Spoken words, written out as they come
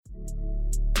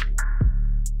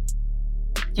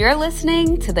You're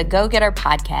listening to the Go Getter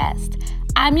Podcast.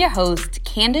 I'm your host,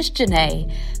 Candace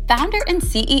Janae, founder and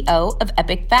CEO of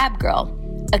Epic Fab Girl,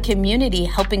 a community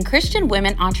helping Christian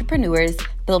women entrepreneurs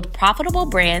build profitable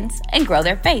brands and grow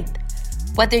their faith.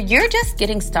 Whether you're just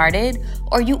getting started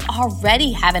or you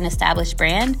already have an established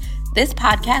brand, this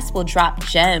podcast will drop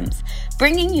gems,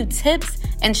 bringing you tips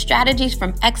and strategies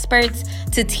from experts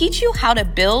to teach you how to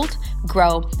build,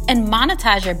 grow, and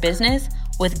monetize your business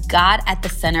with God at the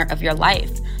center of your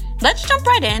life. Let's jump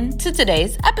right into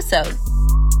today's episode.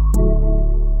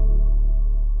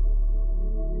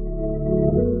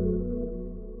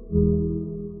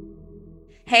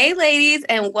 Hey ladies,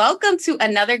 and welcome to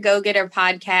another Go Getter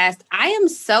podcast. I am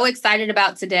so excited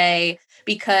about today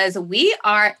because we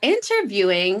are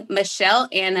interviewing Michelle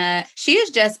Anna. She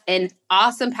is just an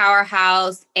awesome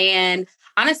powerhouse, and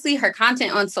honestly, her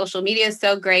content on social media is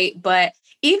so great, but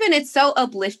even it's so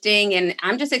uplifting, and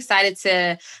I'm just excited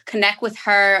to connect with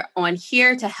her on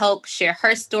here to help share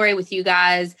her story with you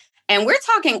guys. And we're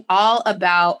talking all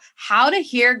about how to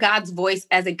hear God's voice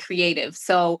as a creative.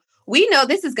 So we know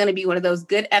this is going to be one of those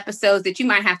good episodes that you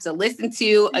might have to listen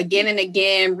to again and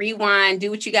again, rewind,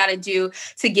 do what you got to do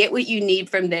to get what you need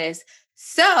from this.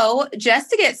 So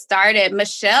just to get started,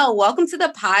 Michelle, welcome to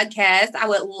the podcast. I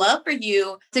would love for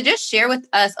you to just share with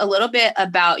us a little bit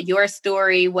about your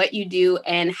story, what you do,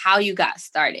 and how you got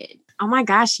started. Oh my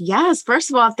gosh, yes. First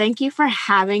of all, thank you for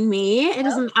having me. It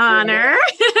is an honor.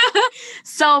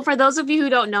 So for those of you who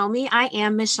don't know me, I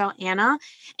am Michelle Anna,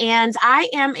 and I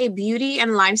am a beauty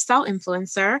and lifestyle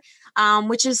influencer,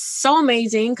 which is so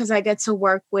amazing because I get to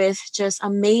work with just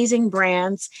amazing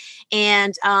brands,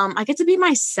 and I get to be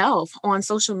myself on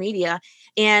social media,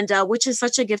 and which is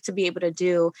such a gift to be able to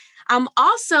do. I'm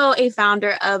also a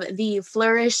founder of the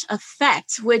Flourish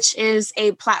Effect, which is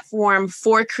a platform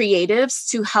for creatives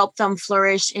to help them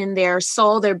flourish in their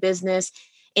soul, their business,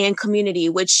 and community,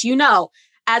 which, you know,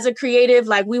 as a creative,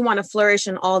 like we want to flourish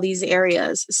in all these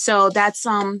areas. So that's,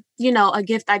 a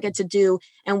gift I get to do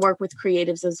and work with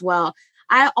creatives as well.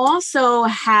 I also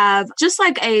have just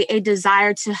like a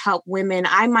desire to help women.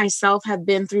 I myself have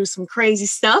been through some crazy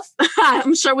stuff.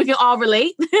 I'm sure we can all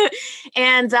relate.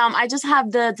 And I just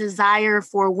have the desire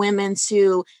for women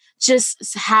to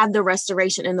just have the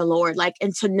restoration in the Lord, like,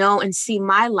 and to know and see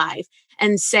my life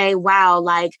and say, wow,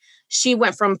 like she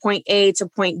went from point A to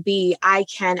point B, I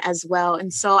can as well.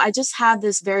 And so I just have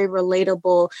this very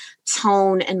relatable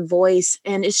tone and voice,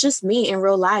 and it's just me in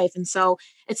real life. And so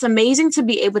it's amazing to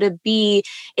be able to be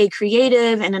a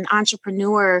creative and an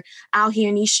entrepreneur out here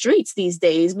in these streets these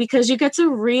days, because you get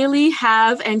to really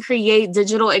have and create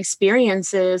digital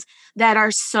experiences that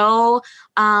are so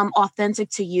authentic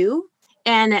to you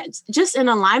and just in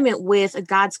alignment with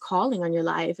God's calling on your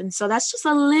life. And so that's just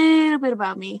a little bit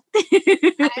about me.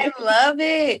 I love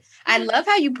it. I love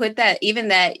how you put that, even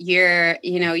that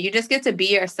you just get to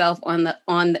be yourself on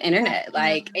the internet,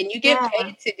 like, and you get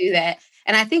paid to do that.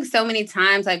 And I think so many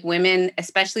times, like women,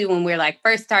 especially when we're like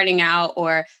first starting out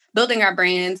or building our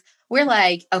brands, we're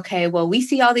like, okay, well, we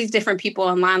see all these different people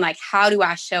online. Like, how do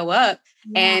I show up?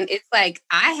 Yeah. And it's like,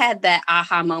 I had that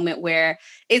aha moment where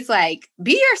it's like,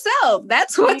 be yourself.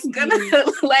 That's what's gonna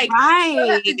like, you don't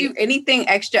have to do anything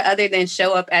extra other than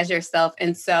show up as yourself.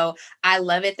 And so I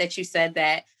love it that you said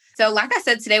that. So like I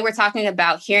said, today we're talking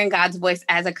about hearing God's voice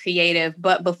as a creative.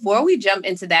 But before we jump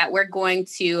into that, we're going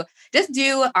to just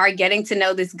do our getting to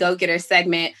know this go-getter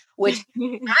segment, which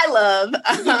I love.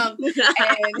 And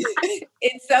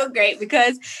it's so great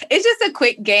because it's just a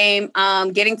quick game,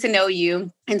 getting to know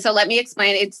you. And so let me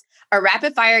explain. It's a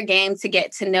rapid fire game to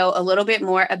get to know a little bit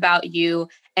more about you.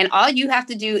 And all you have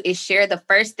to do is share the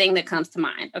first thing that comes to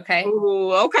mind. Okay.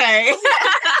 Ooh, okay.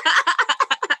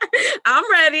 I'm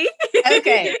ready.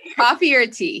 Okay. Coffee or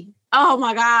tea? Oh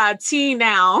my God. Tea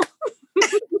now.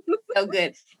 So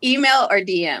good. Email or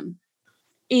DM?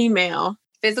 Email.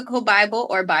 Physical Bible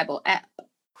or Bible app?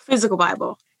 Physical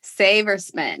Bible. Save or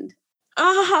spend?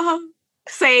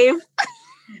 Save.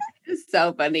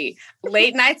 So funny.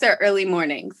 Late nights or early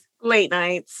mornings? Late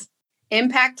nights.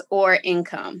 Impact or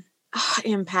income?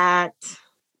 Impact.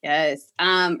 Yes.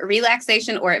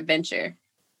 Relaxation or adventure?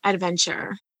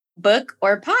 Adventure. Book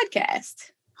or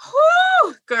podcast?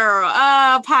 Whoo, girl.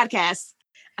 Podcast.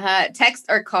 Text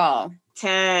or call?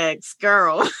 Text,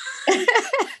 girl.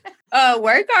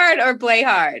 Work hard or play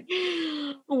hard?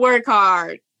 Work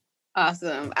hard.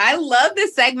 Awesome. I love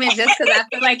this segment just because I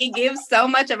feel like it gives so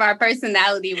much of our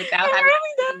personality without having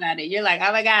to think about it. You're like,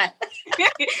 oh my God.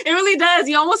 It really does.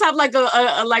 You almost have like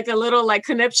a little like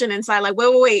conniption inside, like,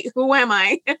 wait, who am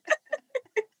I?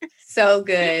 So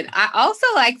good. I also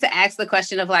like to ask the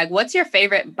question of like, what's your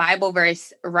favorite Bible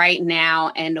verse right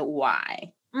now and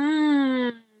why?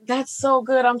 That's so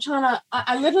good.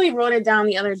 I literally wrote it down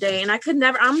the other day and I could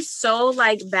never, I'm so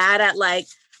like bad at like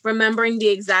remembering the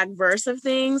exact verse of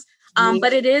things.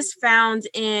 But it is found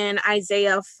in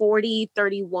Isaiah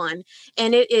 40:31.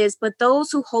 And it is, but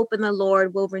those who hope in the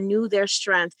Lord will renew their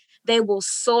strength. They will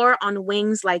soar on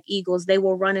wings like eagles. They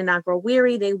will run and not grow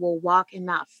weary. They will walk and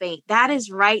not faint. That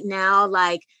is right now,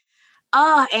 like,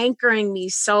 anchoring me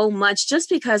so much just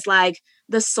because like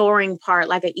the soaring part,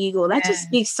 like an eagle, that just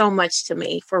speaks so much to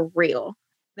me for real.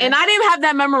 And I didn't have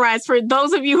that memorized. For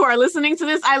those of you who are listening to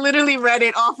this, I literally read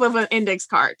it off of an index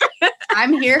card.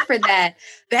 I'm here for that.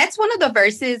 That's one of the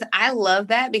verses. I love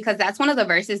that because that's one of the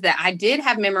verses that I did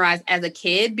have memorized as a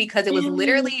kid because it was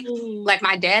literally like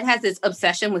my dad has this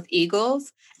obsession with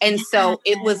eagles. And so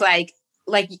it was like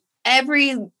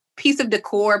every piece of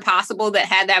decor possible that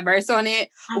had that verse on it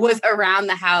was around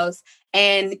the house.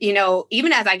 And, you know,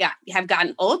 even as I have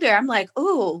gotten older, I'm like,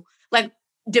 oh, like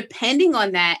depending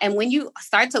on that. And when you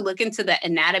start to look into the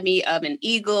anatomy of an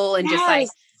eagle and just like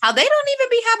how they don't even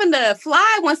be having to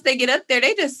fly once they get up there,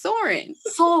 they just soaring.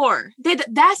 Soar.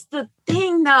 That's the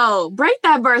thing though. Break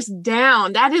that verse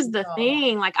down. That is the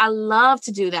thing. Like, I love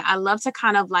to do that. I love to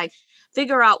kind of like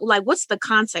figure out like what's the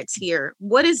context here.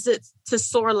 What is it to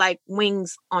soar like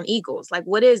wings on eagles? Like,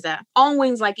 what is that? On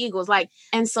wings like eagles. Like,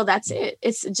 and so that's it.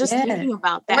 It's just thinking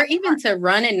about that. Or even to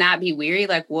run and not be weary.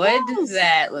 Like, what does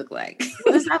that look like?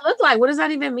 What does that look like? What does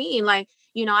that even mean? Like,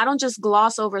 you know, I don't just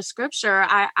gloss over scripture.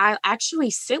 I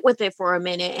actually sit with it for a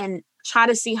minute and try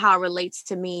to see how it relates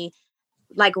to me,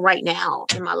 like right now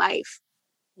in my life.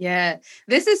 Yeah,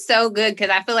 this is so good because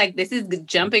I feel like this is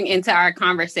jumping into our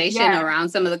conversation around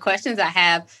some of the questions I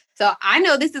have. So I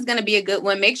know this is going to be a good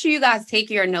one. Make sure you guys take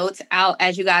your notes out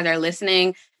as you guys are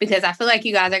listening, because I feel like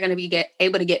you guys are going to be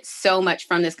able to get so much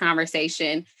from this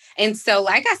conversation. And so,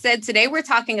 like I said, today we're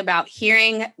talking about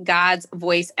hearing God's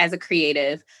voice as a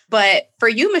creative. But for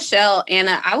you, Michelle,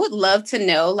 Anna, I would love to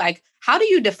know, like, how do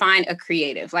you define a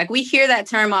creative? Like, we hear that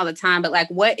term all the time, but like,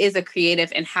 what is a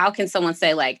creative and how can someone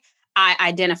say, like, I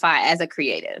identify as a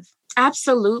creative?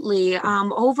 Absolutely.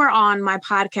 Over on my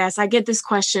podcast, I get this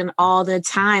question all the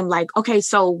time, like, okay,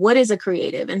 so what is a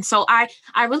creative? And so I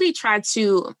really try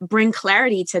to bring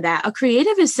clarity to that. A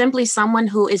creative is simply someone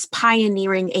who is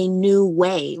pioneering a new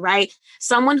way, right?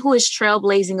 Someone who is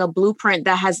trailblazing a blueprint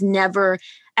that has never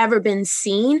ever been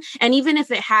seen. And even if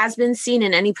it has been seen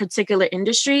in any particular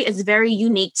industry, it's very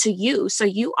unique to you. So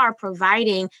you are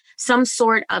providing some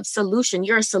sort of solution.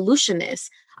 You're a solutionist.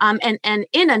 And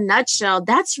in a nutshell,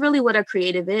 that's really what a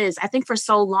creative is. I think for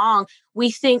so long,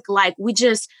 we think like we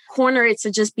just corner it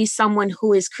to just be someone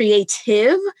who is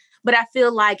creative. But I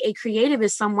feel like a creative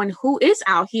is someone who is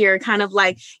out here kind of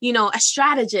like, you know, a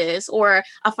strategist or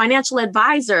a financial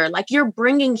advisor. Like, you're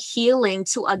bringing healing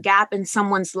to a gap in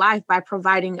someone's life by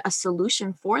providing a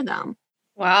solution for them.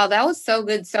 Wow, that was so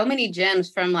good. So many gems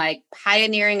from like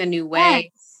pioneering a new way.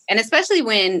 Yes. And especially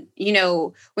when, you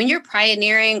know, when you're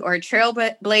pioneering or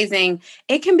trailblazing,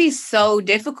 it can be so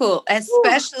difficult,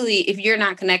 especially if you're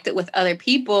not connected with other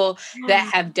people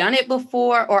that have done it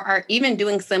before or are even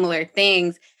doing similar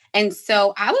things. And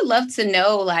so I would love to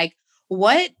know, like,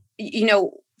 what, you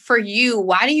know, for you,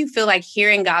 why do you feel like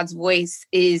hearing God's voice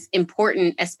is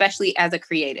important, especially as a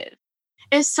creative?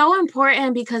 It's so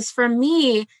important because for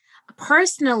me,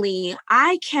 personally,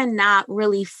 I cannot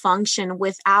really function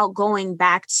without going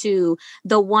back to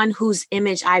the one whose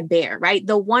image I bear, right?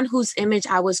 The one whose image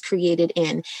I was created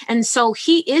in. And so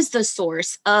he is the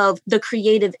source of the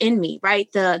creative in me, right?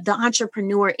 The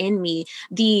entrepreneur in me,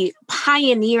 the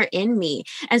pioneer in me.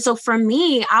 And so for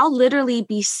me, I'll literally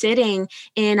be sitting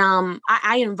in,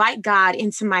 I invite God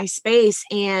into my space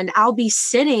and I'll be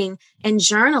sitting and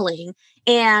journaling.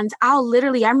 And I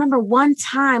remember one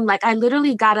time, like I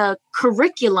literally got a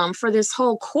curriculum for this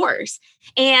whole course.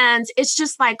 And it's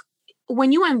just like,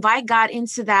 when you invite God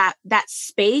into that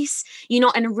space, you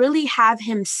know, and really have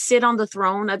him sit on the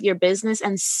throne of your business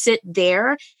and sit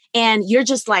there, and you're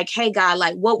just like, hey, God,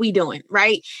 like, what we doing?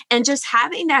 Right. And just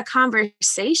having that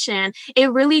conversation,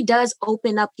 it really does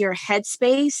open up your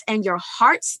headspace and your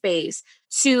heart space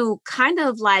to kind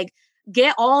of like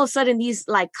get all of a sudden these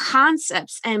like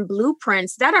concepts and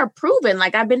blueprints that are proven.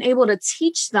 Like, I've been able to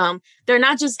teach them. They're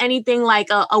not just anything like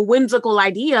a whimsical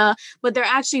idea, but they're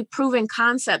actually proven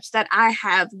concepts that I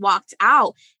have walked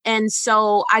out. And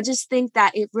so I just think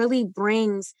that it really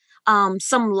brings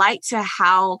some light to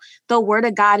how the word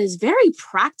of God is very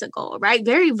practical, right?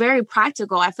 Very, very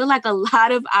practical. I feel like a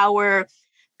lot of our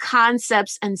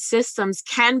concepts and systems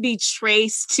can be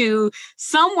traced to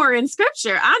somewhere in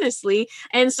scripture, honestly.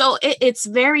 And so it's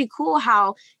very cool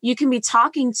how you can be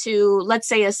talking to, let's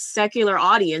say, a secular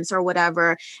audience or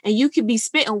whatever, and you could be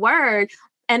spitting word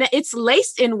and it's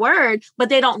laced in word, but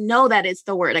they don't know that it's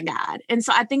the word of God. And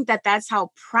so I think that that's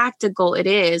how practical it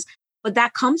is. But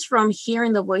that comes from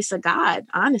hearing the voice of God,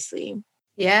 honestly.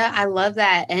 Yeah, I love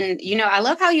that. And, I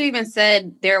love how you even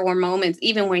said there were moments,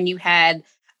 even when you had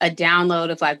a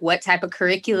download of like what type of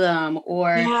curriculum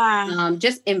or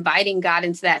just inviting God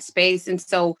into that space. And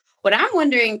so what I'm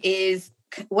wondering is,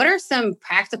 what are some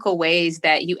practical ways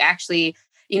that you actually,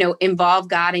 involve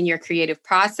God in your creative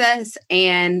process?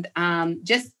 And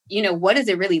what does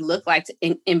it really look like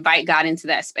to invite God into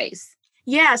that space?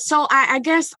 Yeah. So I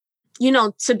guess,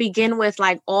 to begin with,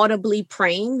 like audibly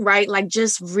praying, right? Like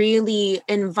just really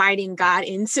inviting God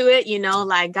into it,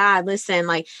 like, God, listen,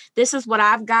 like this is what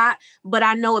I've got, but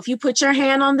I know if you put your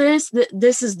hand on this,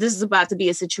 this is about to be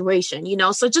a situation,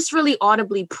 so just really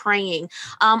audibly praying.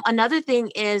 Another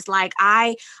thing is like,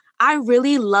 I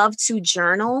really love to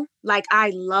journal. Like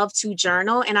I love to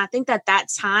journal. And I think that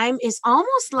time is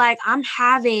almost like I'm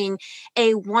having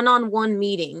a one-on-one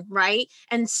meeting, right?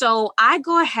 And so I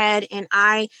go ahead and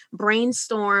I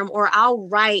brainstorm or I'll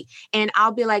write and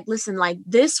I'll be like, listen, like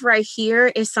this right here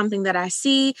is something that I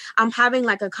see. I'm having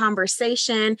like a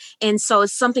conversation. And so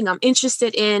it's something I'm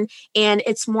interested in. And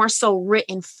it's more so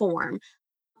written form.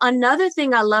 Another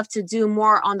thing I love to do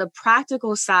more on the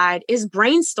practical side is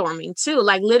brainstorming too.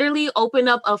 Like literally open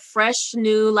up a fresh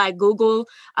new like Google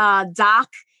Doc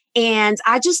and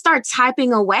I just start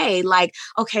typing away like,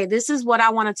 okay, this is what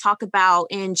I want to talk about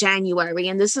in January.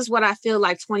 And this is what I feel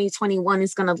like 2021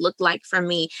 is going to look like for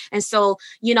me. And so,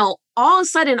 all of a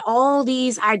sudden, all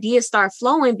these ideas start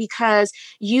flowing because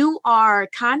you are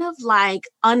kind of like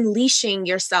unleashing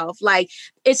yourself. Like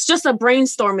it's just a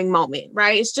brainstorming moment,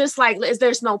 right? It's just like,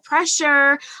 there's no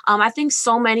pressure. I think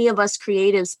so many of us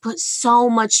creatives put so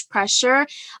much pressure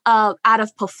out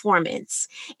of performance.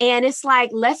 And it's like,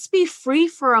 let's be free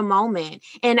for a moment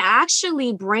and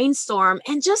actually brainstorm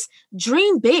and just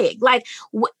dream big. Like,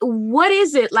 what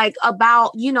is it like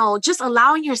about, just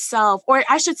allowing yourself, or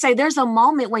I should say, there's a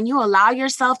moment when you allow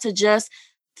yourself to just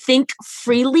think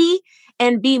freely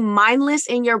and be mindless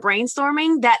in your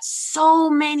brainstorming, that so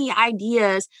many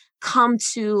ideas come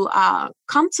to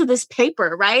this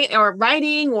paper, right? Or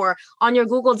writing or on your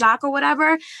Google Doc or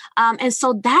whatever. And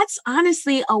so that's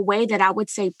honestly a way that I would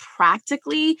say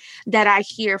practically that I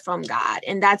hear from God.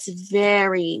 And that's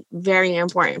very, very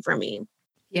important for me.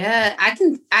 Yeah, I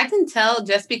can tell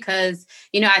just because,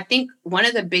 I think one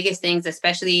of the biggest things,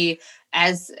 especially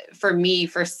as for me,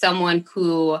 for someone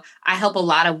who I help a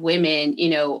lot of women,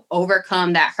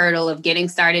 overcome that hurdle of getting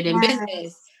started in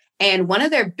business. And one of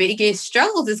their biggest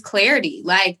struggles is clarity.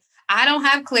 Like, I don't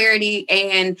have clarity.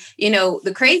 And,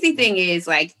 the crazy thing is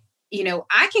like,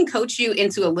 I can coach you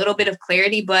into a little bit of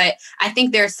clarity, but I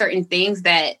think there are certain things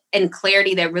and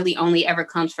clarity that really only ever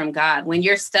comes from God. When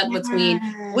you're stuck between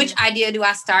which idea do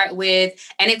I start with?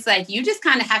 And it's like, you just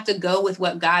kind of have to go with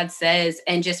what God says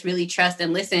and just really trust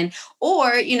and listen.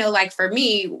 Or, like for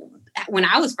me, when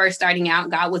I was first starting out,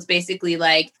 God was basically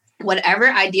like, whatever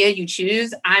idea you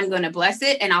choose, I'm going to bless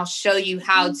it. And I'll show you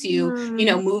how to,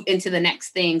 move into the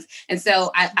next things. And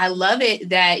so I love it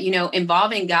that,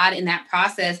 involving God in that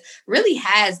process really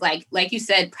has like you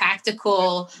said,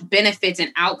 practical benefits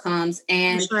and outcomes.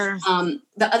 And the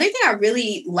other thing I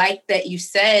really like that you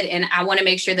said, and I want to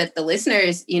make sure that the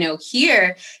listeners,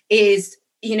 hear is,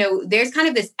 there's kind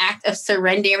of this act of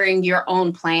surrendering your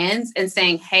own plans and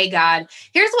saying, hey, God,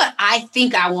 here's what I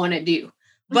think I want to do.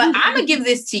 But I'm going to give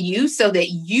this to you so that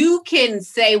you can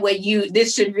say what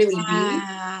this should really be.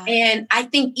 And I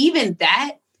think even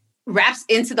that wraps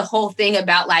into the whole thing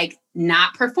about like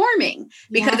not performing,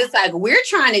 because it's like, we're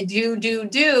trying to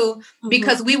do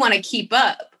because we want to keep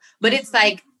up. But it's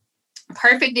like,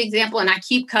 perfect example. And I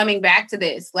keep coming back to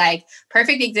this, like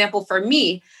perfect example for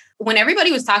me, when everybody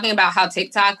was talking about how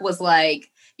TikTok was like,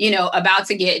 about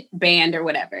to get banned or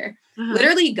whatever.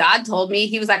 Literally, God told me,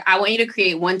 he was like, I want you to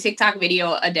create one TikTok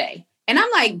video a day. And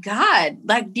I'm like, God,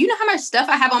 like, do you know how much stuff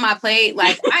I have on my plate?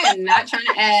 Like, I am not trying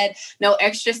to add no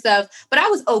extra stuff, but I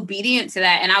was obedient to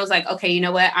that. And I was like, okay, you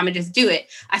know what? I'm gonna just do it.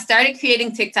 I started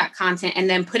creating TikTok content and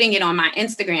then putting it on my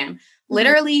Instagram.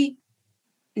 Literally,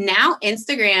 now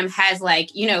Instagram has like,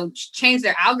 changed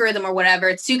their algorithm or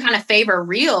whatever to kind of favor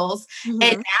reels. And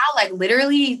now like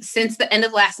literally since the end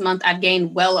of last month, I've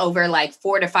gained well over like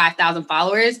 4,000 to 5,000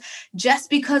 followers just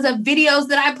because of videos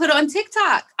that I put on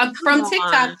TikTok from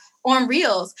TikTok on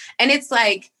reels. And it's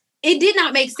like, it did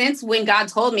not make sense when God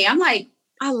told me. I'm like,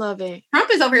 I love it. Trump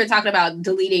is over here talking about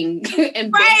deleting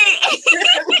and right.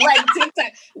 like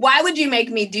TikTok. Why would you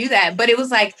make me do that? But it was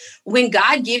like when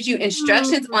God gives you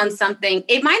instructions on something,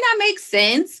 it might not make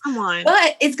sense,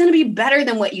 but it's going to be better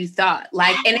than what you thought.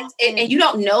 Like, and you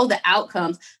don't know the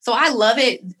outcomes. So I love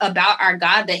it about our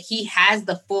God that he has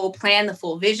the full plan, the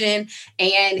full vision.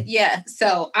 And yeah,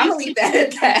 so I'm going to leave that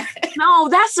at that. No,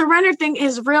 that surrender thing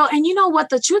is real. And you know what?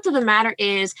 The truth of the matter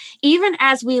is, even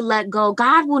as we let go,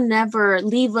 God will never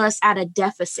leave us at a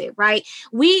deficit, right?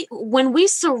 When we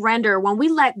surrender, when we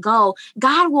let go,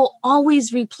 God will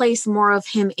always replace more of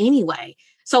him anyway.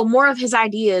 So more of his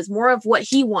ideas, more of what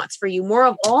he wants for you, more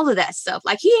of all of that stuff.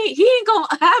 Like he ain't gonna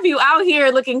have you out here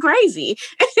looking crazy.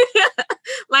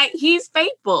 Like he's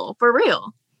faithful for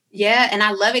real. Yeah. And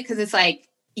I love it because it's like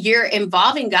you're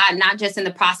involving God, not just in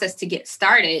the process to get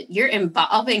started, you're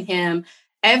involving him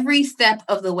every step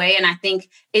of the way. And I think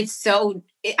it's so,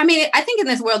 I think in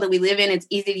this world that we live in, it's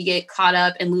easy to get caught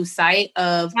up and lose sight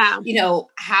of,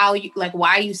 how you, like,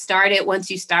 why you started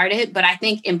once you started. But I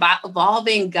think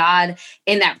involving God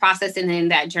in that process and in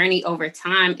that journey over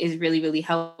time is really, really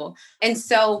helpful. And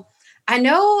so I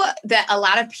know that a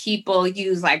lot of people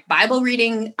use like Bible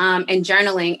reading and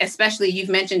journaling, especially you've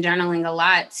mentioned journaling a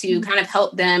lot to kind of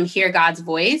help them hear God's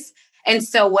voice. And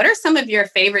so what are some of your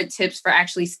favorite tips for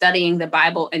actually studying the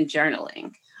Bible and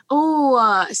journaling?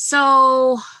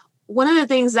 So one of the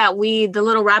things that the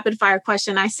little rapid fire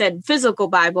question, I said physical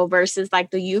Bible versus like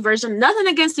the YouVersion. Nothing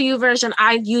against the YouVersion.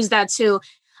 I use that too.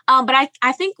 But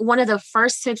I think one of the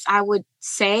first tips I would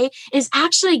say is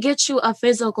actually get you a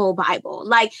physical Bible,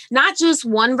 like not just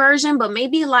one version, but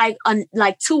maybe like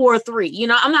 2 or 3.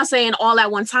 I'm not saying all at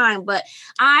one time, but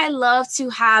I love to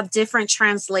have different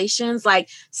translations like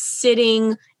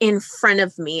sitting in front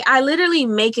of me. I literally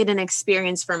make it an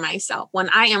experience for myself when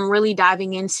I am really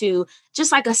diving into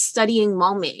just like a studying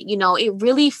moment. It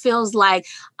really feels like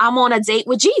I'm on a date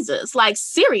with Jesus, like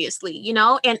seriously,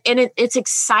 and it's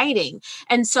exciting.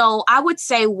 And so I would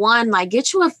say one, like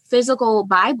get you a physical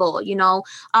Bible.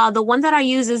 The one that I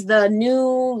use is the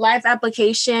New Life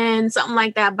Application, something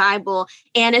like that Bible.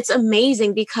 And it's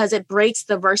amazing because it breaks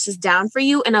the verses down for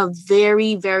you in a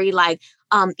very, very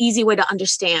easy way to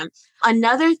understand.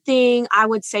 Another thing I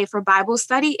would say for Bible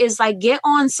study is like get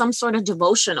on some sort of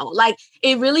devotional. Like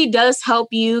it really does help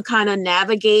you kind of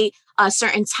navigate a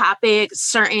certain topic,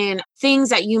 certain things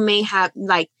that you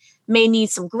may need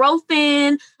some growth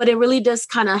in, but it really does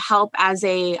kind of help as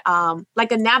a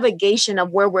navigation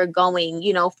of where we're going,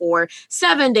 for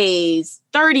 7 days,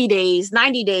 30 days,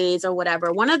 90 days or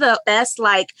whatever. One of the best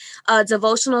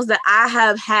devotionals that I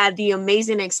have had the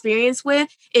amazing experience with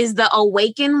is the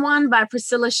Awaken one by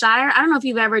Priscilla Shirer. I don't know if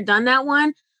you've ever done that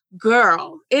one.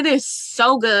 Girl, it is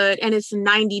so good. And it's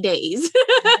 90 days.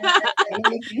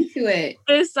 Into it.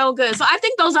 It's so good. So I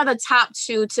think those are the top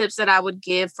 2 tips that I would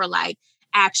give for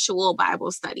actual Bible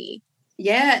study.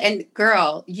 Yeah. And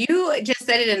girl, you just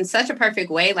said it in such a perfect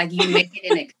way. Like you make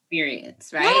it an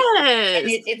experience, right? Yes.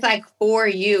 And it's like for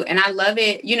you. And I love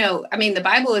it. The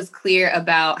Bible is clear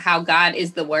about how God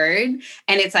is the word.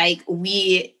 And it's like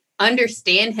we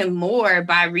understand him more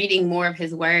by reading more of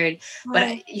his word.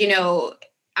 Right. But,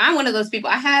 I'm one of those people.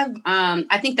 I have,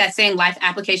 I think that same Life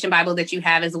Application Bible that you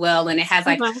have as well. And it has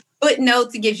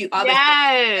footnotes. It gives you all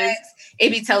this. It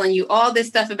be telling you all this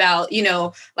stuff about,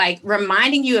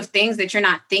 reminding you of things that you're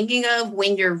not thinking of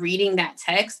when you're reading that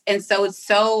text. And so it's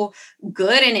so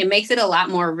good. And it makes it a lot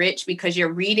more rich because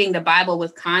you're reading the Bible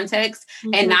with context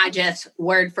and not just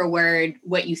word for word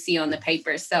what you see on the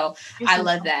paper. So I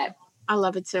love that. I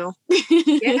love it too.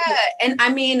 Yeah.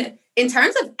 And in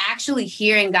terms of actually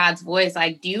hearing God's voice,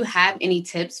 do you have any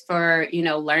tips for,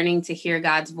 learning to hear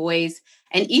God's voice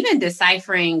and even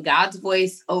deciphering God's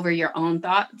voice over your own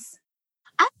thoughts?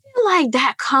 I feel like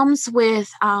that comes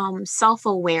with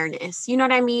self-awareness. You know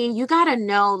what I mean? You got to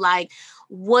know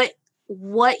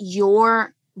what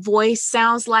your voice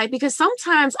sounds like, because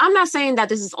sometimes, I'm not saying that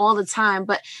this is all the time,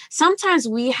 but sometimes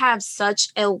we have such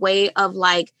a way of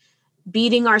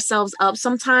beating ourselves up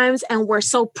sometimes, and we're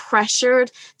so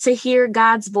pressured to hear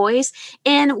God's voice.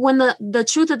 And when the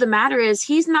truth of the matter is,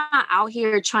 he's not out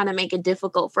here trying to make it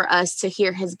difficult for us to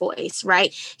hear his voice,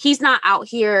 right? He's not out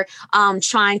here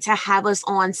trying to have us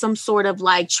on some sort of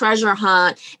treasure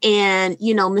hunt and,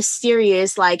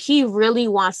 mysterious. He really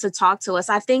wants to talk to us.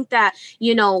 I think that,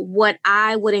 what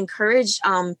I would encourage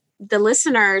the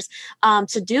listeners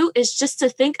to do is just to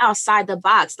think outside the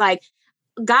box.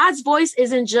 God's voice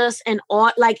isn't just an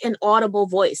audible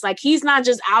voice. He's not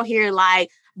just out here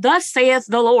thus saith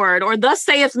the Lord, or thus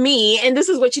saith me, and this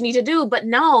is what you need to do. But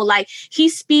no, like he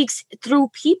speaks through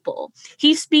people.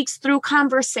 He speaks through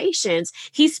conversations.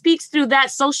 He speaks through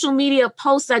that social media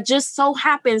post that just so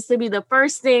happens to be the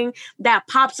first thing that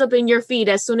pops up in your feed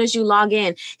as soon as you log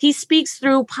in. He speaks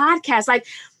through podcasts.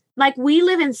 Like we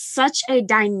live in such a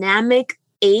dynamic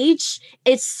age.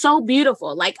 It's so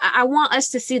beautiful. Like I want us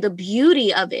to see the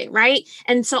beauty of it, right?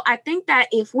 And so I think that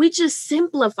if we just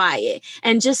simplify it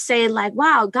and just say like,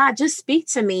 wow, God, just speak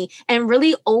to me, and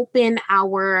really open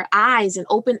our eyes and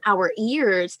open our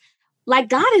ears, like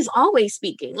God is always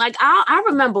speaking. Like I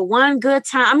remember one good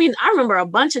time. I mean, I remember a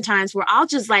bunch of times where I'll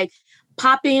just like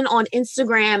pop in on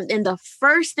Instagram and the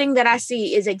first thing that I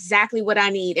see is exactly what I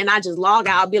need. And I just log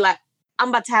out. I'll be like, I'm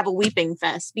about to have a weeping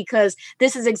fest because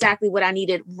this is exactly what I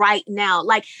needed right now.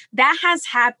 Like that has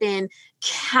happened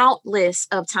countless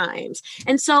of times.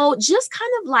 And so just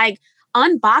kind of like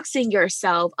unboxing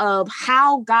yourself of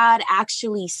how God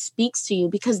actually speaks to you,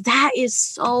 because that is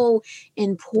so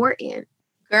important.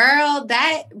 Girl,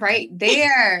 that right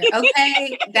there.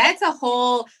 Okay. That's a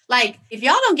whole, like, if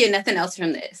y'all don't get nothing else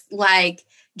from this, like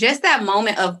just that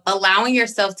moment of allowing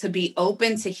yourself to be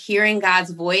open to hearing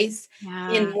God's voice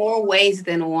in more ways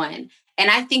than one.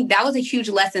 And I think that was a huge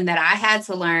lesson that I had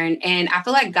to learn. And I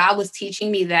feel like God was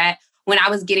teaching me that when I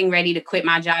was getting ready to quit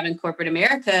my job in corporate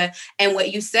America. And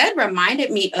what you said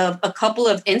reminded me of a couple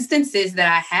of instances that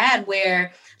I had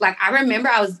where, like, I remember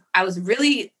I was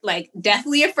really like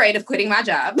deathly afraid of quitting my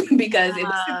job because it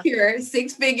was secure,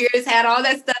 6 figures, had all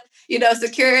that stuff,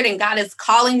 secured, and God is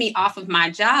calling me off of my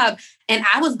job. And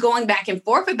I was going back and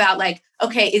forth about like,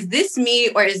 okay, is this me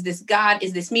or is this God?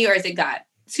 Is this me or is it God?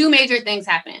 2 major things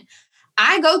happen.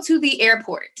 I go to the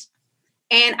airport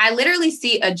and I literally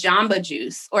see a Jamba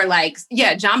Juice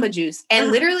Jamba Juice.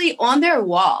 And literally on their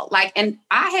wall, like, and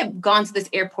I have gone to this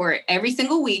airport every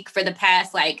single week for the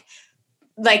past, like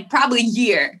probably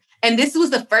year. And this was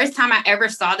the first time I ever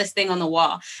saw this thing on the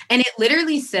wall. And it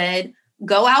literally said,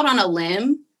 go out on a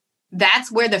limb.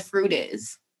 That's where the fruit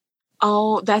is.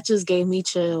 Oh, that just gave me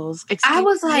chills. I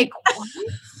was like, what?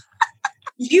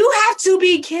 You have to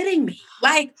be kidding me.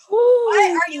 Like,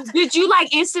 what are you? Did you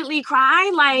like instantly cry?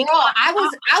 Like, girl,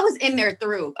 I was in there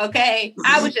through. Okay.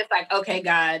 I was just like, okay,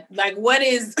 God, like, what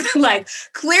is like,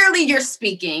 clearly you're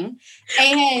speaking.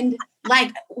 And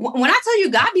like, when I tell you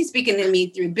God be speaking to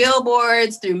me through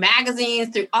billboards, through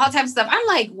magazines, through all types of stuff, I'm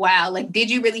like, wow, like,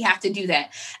 did you really have to do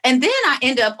that? And then I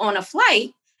end up on a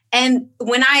flight. And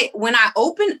when I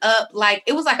opened up, like,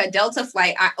 it was like a Delta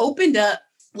flight, I opened up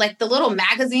like the little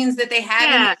magazines that they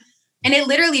had. And it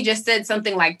literally just said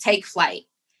something like, take flight.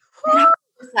 And I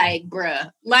was like,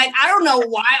 bruh, like, I don't know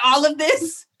why all of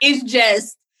this is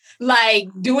just like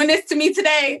doing this to me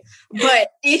today,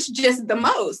 but it's just the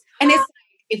most. And it's like,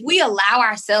 if we allow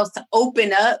ourselves to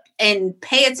open up and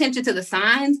pay attention to the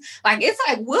signs, like, it's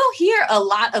like, we'll hear a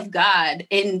lot of God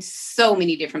in so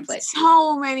many different places.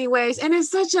 So many ways. And it's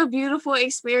such a beautiful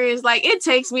experience. Like, it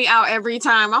takes me out every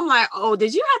time. I'm like, oh,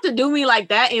 did you have to do me like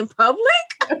that in public?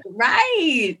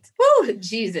 Right. Woo,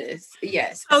 Jesus.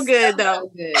 Yes. So good, though.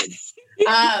 So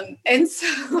good. And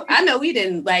so I know we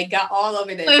didn't like got all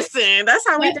over this. Listen, that's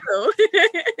how we do.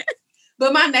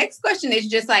 But my next question is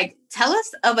just like, tell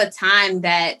us of a time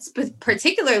that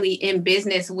particularly in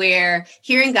business where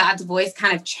hearing God's voice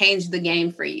kind of changed the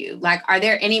game for you. Like, are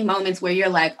there any moments where you're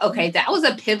like, okay, that was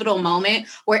a pivotal moment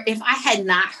where if I had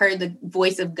not heard the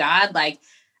voice of God, like,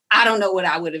 I don't know what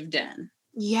I would have done.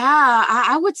 Yeah,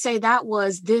 I would say that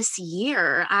was this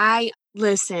year.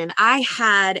 Listen, I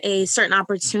had a certain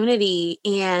opportunity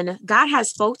and God has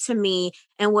spoke to me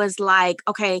and was like,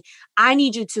 okay, I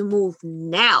need you to move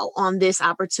now on this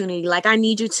opportunity. Like, I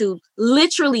need you to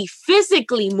literally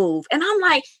physically move. And I'm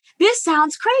like, this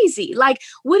sounds crazy. Like,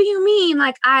 what do you mean?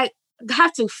 Like, I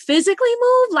have to physically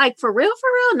move? Like, for real?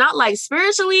 Not like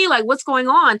spiritually? Like, what's going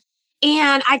on?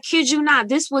 And I kid you not,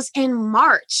 this was in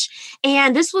March.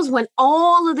 And this was when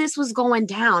all of this was going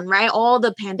down, right? All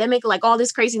the pandemic, like all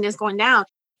this craziness going down.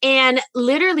 And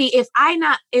literally, if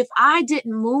I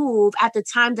didn't move at the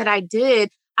time that I did,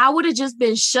 I would have just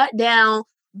been shut down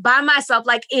by myself,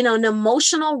 like in an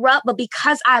emotional rut. But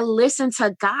because I listened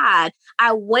to God,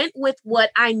 I went with what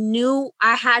I knew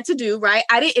I had to do, right?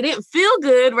 It didn't feel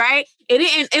good, right?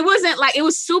 It wasn't like, it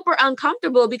was super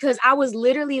uncomfortable because I was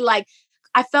literally like,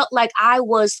 I felt like I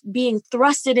was being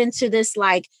thrusted into this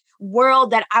like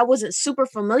world that I wasn't super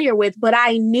familiar with, but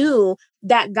I knew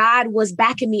that God was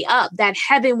backing me up, that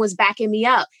heaven was backing me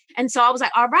up. And so I was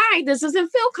like, all right, this doesn't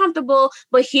feel comfortable,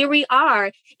 but here we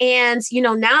are. And,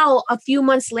 now a few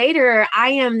months later, I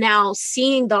am now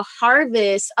seeing the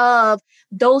harvest of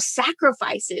those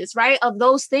sacrifices, right? Of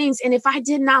those things. And if I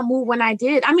did not move when I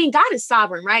did, I mean, God is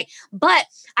sovereign, right? But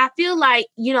I feel like,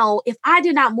 if I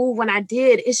did not move when I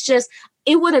did, it's just,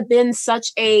 it would have been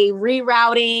such a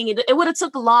rerouting. It would have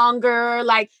took longer.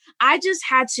 Like, I just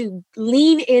had to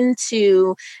lean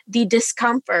into the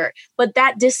discomfort, but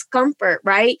that discomfort,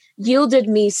 right, yielded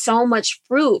me so much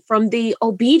fruit from the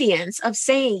obedience of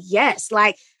saying yes.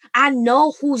 Like, I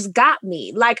know who's got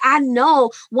me. Like, I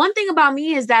know one thing about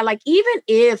me is that, like, even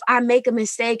if I make a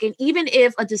mistake and even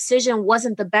if a decision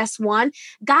wasn't the best one,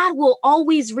 God will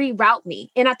always reroute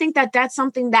me. And I think that that's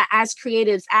something that as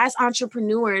creatives, as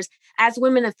entrepreneurs, as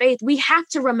women of faith, we have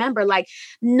to remember, like,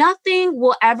 nothing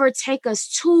will ever take us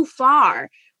too far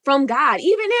from God,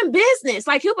 even in business.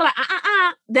 Like, he'll be like,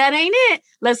 that ain't it.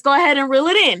 Let's go ahead and reel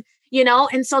it in.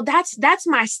 And so that's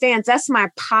my stance. That's my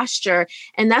posture.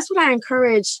 And that's what I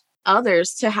encourage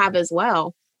others to have as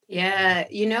well. Yeah.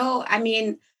 I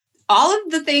mean, all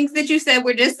of the things that you said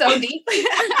were just so deep.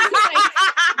 Like,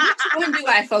 which one do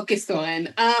I focus on?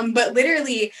 But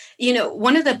literally,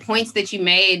 one of the points that you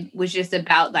made was just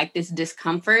about like this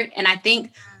discomfort. And I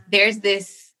think there's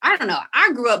this, I don't know,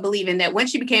 I grew up believing that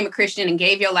once you became a Christian and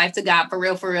gave your life to God for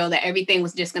real, that everything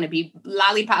was just going to be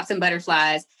lollipops and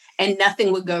butterflies and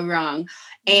nothing would go wrong.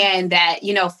 And that,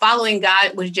 following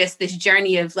God was just this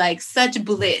journey of like such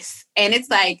bliss. And it's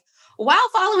like, while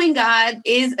following God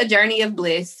is a journey of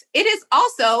bliss, it is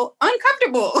also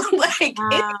uncomfortable. Like,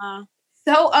 it's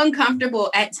so uncomfortable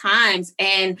at times.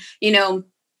 And,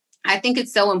 I think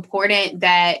it's so important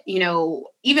that,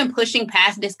 even pushing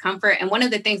past discomfort. And one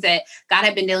of the things that God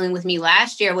had been dealing with me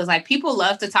last year was like, people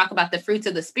love to talk about the fruits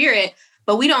of the spirit,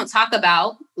 but we don't talk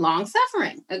about long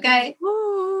suffering. Okay.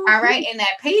 Ooh. All right. And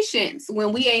that patience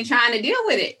when we ain't trying to deal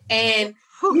with it. And,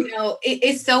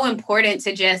 it's so important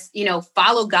to just,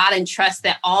 follow God and trust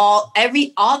that all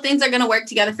things are going to work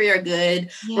together for your good,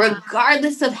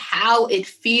 regardless of how it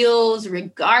feels,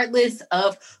 regardless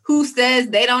of who says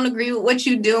they don't agree with what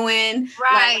you're doing.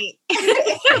 Right.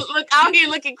 Like, look out here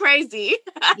looking crazy.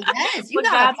 Yes. You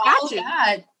got to follow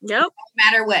God. Yep. No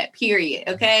matter what, period.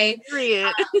 Okay.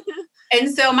 Period. And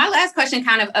so my last question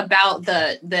kind of about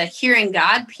the hearing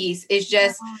God piece is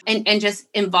just, and just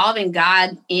involving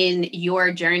God in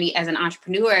your journey as an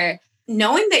entrepreneur,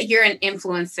 knowing that you're an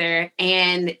influencer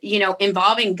and,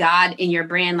 involving God in your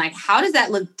brand, like, how does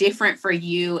that look different for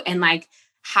you? And like,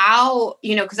 how,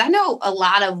 because I know a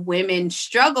lot of women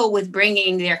struggle with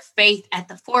bringing their faith at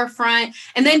the forefront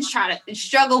and then trying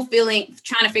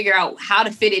to figure out how to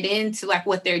fit it into like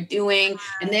what they're doing.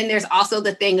 And then there's also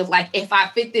the thing of like, if I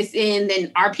fit this in,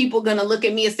 then are people going to look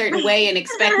at me a certain way and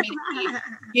expect me to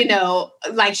be,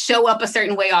 like show up a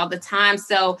certain way all the time.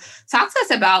 So talk to us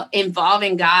about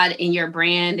involving God in your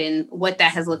brand and what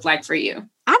that has looked like for you.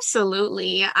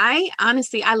 Absolutely. I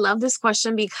love this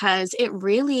question because it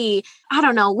really, I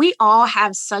don't know, we all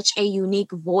have such a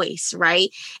unique voice, right?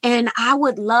 And I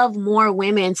would love more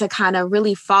women to kind of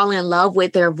really fall in love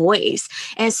with their voice.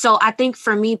 And so I think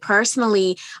for me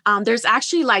personally, there's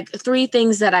actually like 3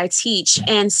 things that I teach.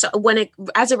 And so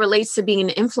as it relates to being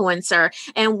an influencer,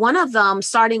 and one of them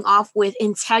starting off with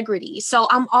integrity. So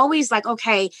I'm always like,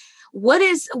 okay, what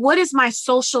is my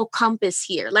social compass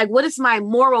here? Like, what is my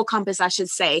moral compass, I should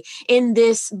say, in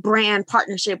this brand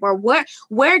partnership? Or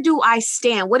where do I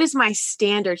stand? What is my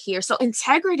standard here? So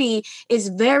integrity is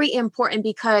very important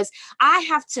because I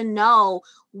have to know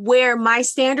where my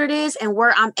standard is and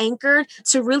where I'm anchored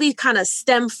to really kind of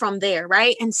stem from there,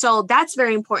 right? And so that's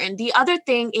very important. The other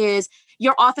thing is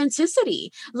your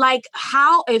authenticity. Like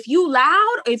if you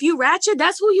loud, if you ratchet,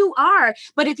 that's who you are.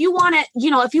 But if you want to,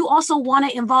 if you also want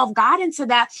to involve God into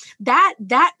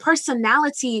that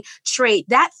personality trait,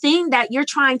 that thing that you're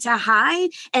trying to hide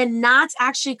and not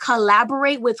actually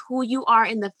collaborate with who you are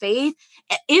in the faith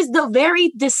is the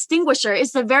very distinguisher.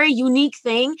 It's the very unique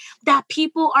thing that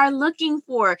people are looking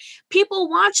for. People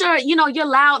want your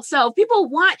loud self. People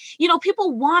want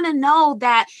to know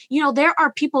that, there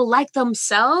are people like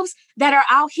themselves that are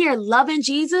out here loving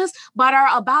Jesus, but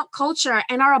are about culture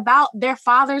and are about their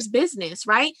Father's business,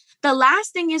 right? The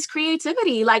last thing is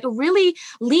creativity, like really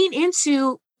lean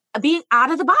into being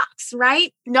out of the box,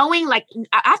 right? Knowing, like,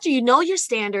 after you know your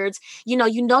standards, you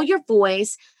know your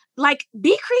voice, like,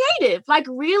 be creative, like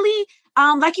really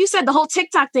like you said, the whole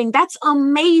TikTok thing, that's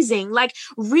amazing. Like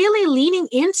really leaning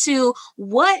into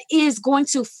what is going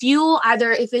to fuel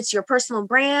either if it's your personal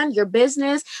brand, your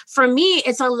business. For me,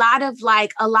 it's a lot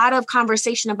of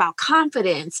conversation about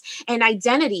confidence and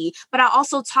identity, but I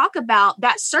also talk about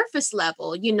that surface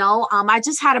level. I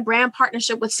just had a brand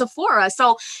partnership with Sephora.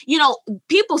 So,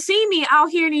 people see me out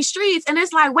here in these streets and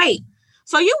it's like, wait,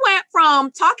 so you went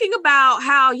from talking about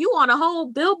how you on a whole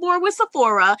billboard with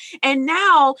Sephora, and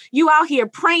now you out here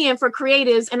praying for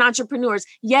creatives and entrepreneurs.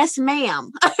 Yes,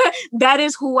 ma'am. That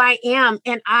is who I am.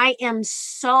 And I am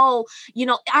so,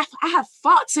 I have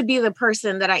fought to be the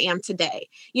person that I am today.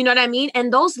 You know what I mean?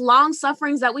 And those long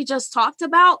sufferings that we just talked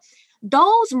about,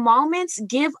 those moments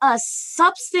give us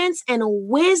substance and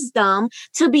wisdom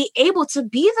to be able to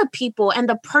be the people and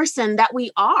the person that we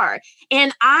are.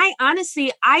 And I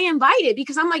invite it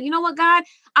because I'm like, you know what, God,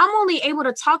 I'm only able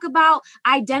to talk about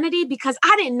identity because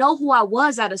I didn't know who I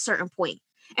was at a certain point.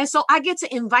 And so I get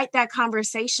to invite that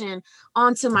conversation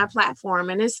onto my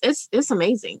platform. And it's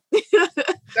amazing.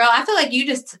 Girl, I feel like you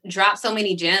just dropped so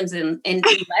many gems and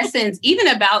lessons, even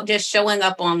about just showing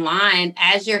up online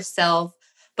as yourself.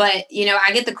 But,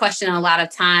 I get the question a lot of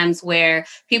times where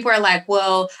people are like,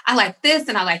 well, I like this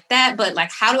and I like that, but like,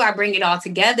 how do I bring it all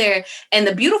together? And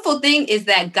the beautiful thing is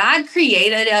that God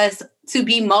created us to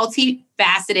be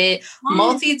multifaceted,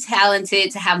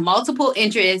 multi-talented, to have multiple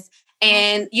interests.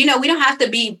 And, we don't have to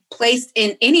be placed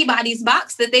in anybody's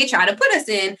box that they try to put us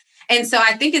in. And so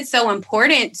I think it's so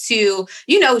important to,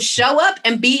 show up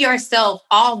and be yourself,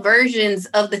 all versions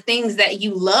of the things that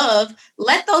you love.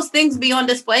 Let those things be on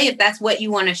display if that's what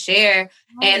you want to share.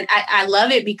 And I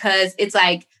love it because it's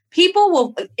like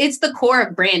it's the core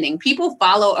of branding. People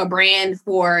follow a brand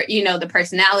for, the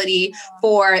personality,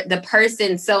 for the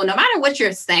person. So no matter what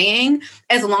you're saying,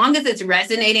 as long as it's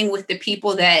resonating with the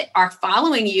people that are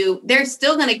following you, they're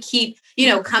still going to keep,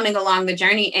 coming along the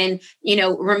journey and,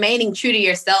 remaining true to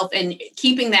yourself and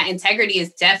keeping that integrity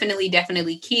is definitely,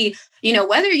 definitely key.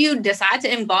 Whether you decide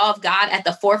to involve God at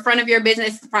the forefront of your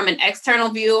business from an external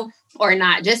view or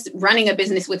not, just running a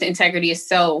business with integrity is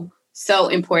so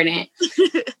important.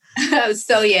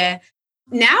 So yeah,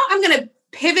 now I'm going to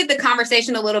pivot the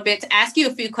conversation a little bit to ask you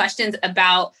a few questions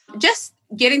about just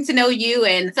getting to know you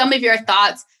and some of your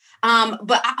thoughts.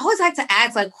 But I always like to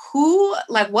ask,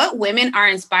 what women are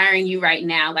inspiring you right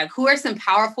now? Like, who are some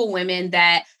powerful women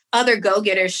that other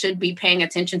go-getters should be paying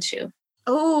attention to?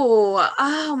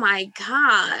 Oh my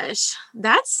gosh.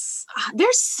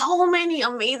 There's so many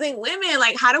amazing women.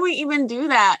 Like, how do we even do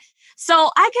that?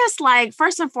 So I guess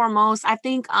first and foremost, I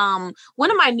think one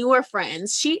of my newer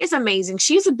friends, she is amazing.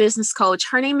 She's a business coach.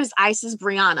 Her name is Isis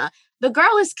Brianna. The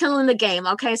girl is killing the game.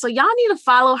 Okay. So y'all need to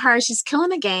follow her. She's killing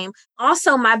the game.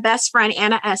 Also, my best friend,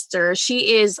 Anna Esther,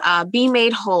 she is Be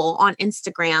Made Whole on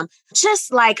Instagram.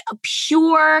 Just like a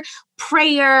pure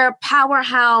prayer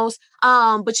powerhouse.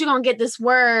 But you're going to get this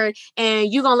word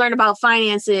and you're going to learn about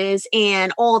finances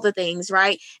and all the things,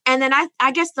 right? And then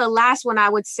I guess the last one I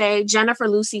would say, Jennifer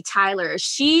Lucy Tyler.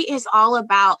 She is all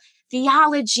about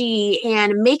theology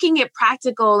and making it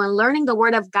practical and learning the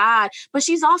word of God, but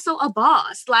she's also a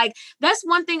boss. Like that's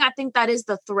one thing I think that is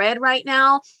the thread right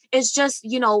now is just,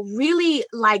 really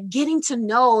like getting to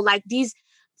know like these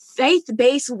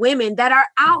faith-based women that are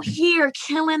out here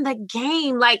killing the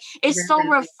game. Like it's so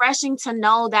refreshing to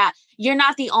know that you're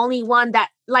not the only one that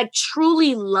like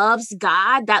truly loves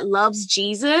God, that loves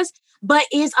Jesus, but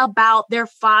is about their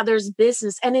father's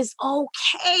business and is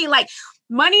okay. Like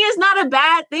money is not a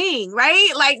bad thing, right?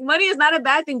 Like money is not a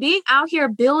bad thing. Being out here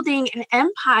building an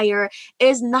empire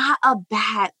is not a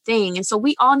bad thing. And so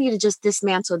we all need to just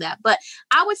dismantle that. But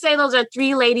I would say those are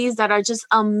three ladies that are just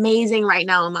amazing right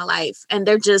now in my life. And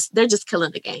they're just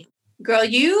killing the game. Girl,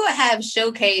 you have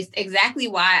showcased exactly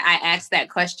why I asked that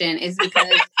question is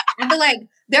because I feel like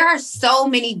there are so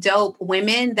many dope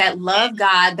women that love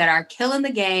God, that are killing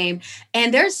the game.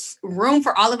 And there's room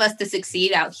for all of us to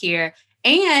succeed out here.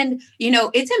 And,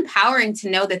 it's empowering to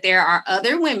know that there are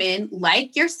other women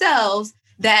like yourselves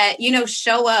that,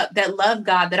 show up, that love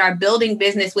God, that are building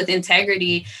business with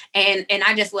integrity. And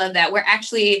I just love that. We're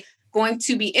actually going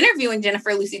to be interviewing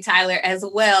Jennifer Lucy Tyler as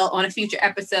well on a future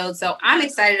episode. So I'm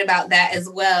excited about that as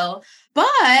well.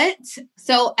 But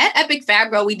so at Epic Fab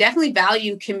Girl, we definitely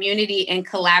value community and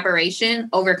collaboration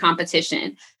over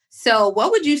competition. So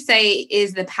what would you say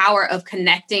is the power of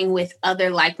connecting with other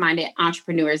like-minded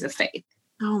entrepreneurs of faith?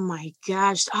 Oh my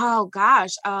gosh.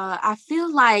 I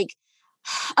feel like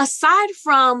aside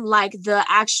from like the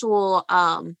actual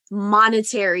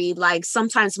monetary, like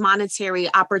sometimes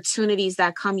monetary opportunities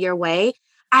that come your way,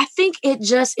 I think it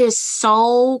just is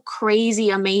so crazy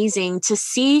amazing to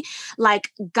see like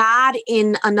God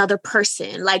in another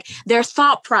person, like their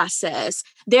thought process,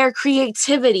 their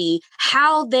creativity,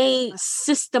 how they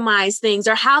systemize things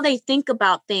or how they think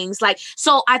about things. Like,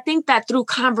 so I think that through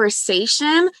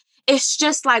conversation, it's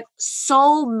just like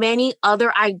so many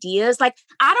other ideas. Like,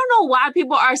 I don't know why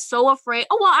people are so afraid.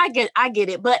 Oh, well, I get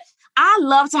it. But I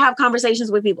love to have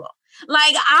conversations with people.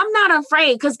 Like, I'm not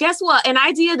afraid because guess what? An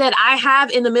idea that I have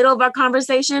in the middle of our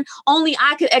conversation, only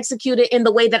I could execute it in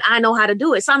the way that I know how to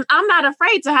do it. So I'm not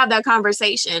afraid to have that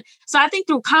conversation. So I think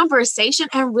through conversation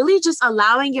and really just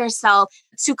allowing yourself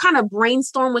to kind of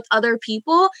brainstorm with other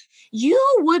people, you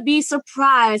would be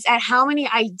surprised at how many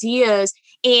ideas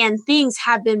and things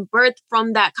have been birthed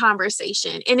from that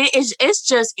conversation. And it's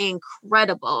just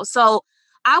incredible. So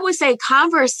I would say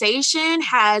conversation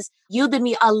has yielded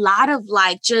me a lot of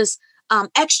like just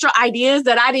extra ideas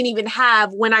that I didn't even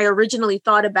have when I originally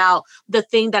thought about the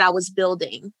thing that I was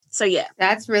building. So yeah.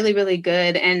 That's really, really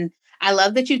good. And I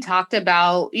love that you talked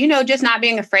about, just not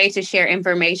being afraid to share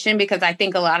information, because I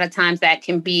think a lot of times that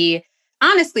can be,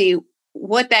 honestly,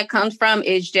 what that comes from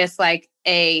is just like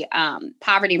a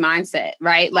poverty mindset,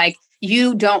 right? Like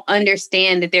you don't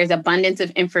understand that there's abundance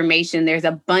of information, there's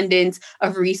abundance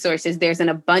of resources, there's an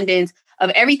abundance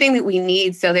of everything that we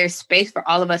need. So there's space for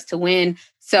all of us to win.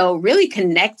 So really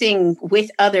connecting with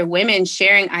other women,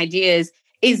 sharing ideas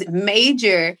is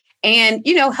major and,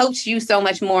 helps you so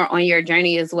much more on your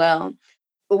journey as well.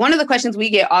 One of the questions we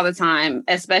get all the time,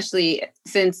 especially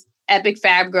since Epic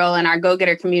Fab Girl and our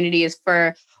Go-Getter community is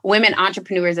for women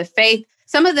entrepreneurs of faith.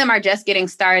 Some of them are just getting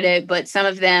started, but some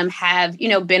of them have,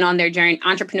 been on their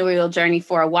entrepreneurial journey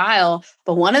for a while.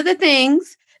 But one of the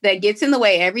things that gets in the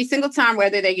way every single time,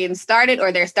 whether they're getting started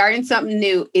or they're starting something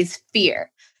new, is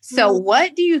fear. So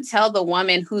what do you tell the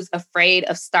woman who's afraid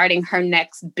of starting her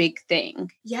next big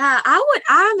thing? Yeah, I would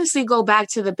honestly go back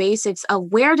to the basics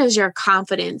of where does your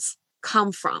confidence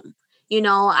come from?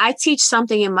 I teach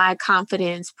something in my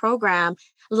confidence program.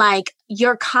 Like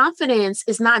your confidence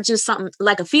is not just something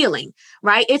like a feeling,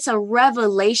 right? It's a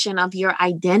revelation of your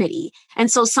identity.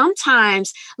 And so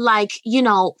sometimes like,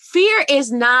 fear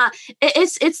is not,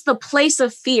 it's the place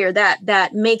of fear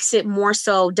that makes it more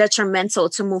so detrimental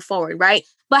to move forward, right?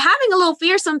 But having a little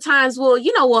fear sometimes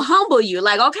will humble you.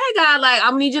 Like, okay, God, like,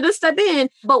 I need you to step in.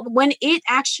 But when it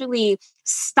actually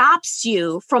stops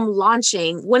you from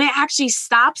launching, when it actually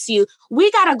stops you,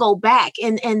 we got to go back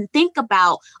and think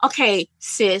about, okay,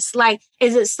 sis, like,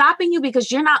 is it stopping you because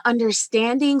you're not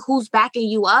understanding who's backing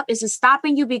you up? Is it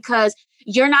stopping you because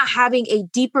you're not having a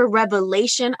deeper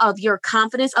revelation of your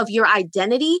confidence, of your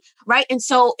identity, right? And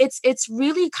so it's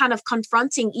really kind of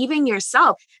confronting even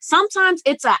yourself. Sometimes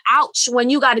it's a ouch when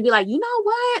you got to be like, you know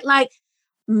what? Like,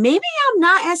 maybe I'm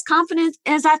not as confident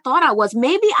as I thought I was.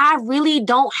 Maybe I really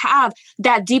don't have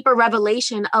that deeper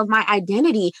revelation of my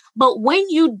identity. But when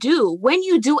you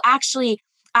do actually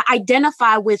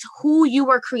identify with who you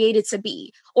were created to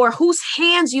be or whose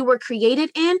hands you were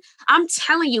created in, I'm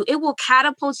telling you, it will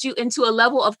catapult you into a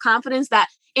level of confidence that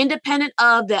independent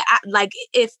of like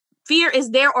if fear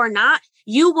is there or not,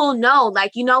 you will know,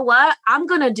 like, you know what, I'm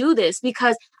going to do this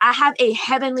because I have a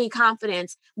heavenly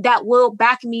confidence that will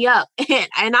back me up and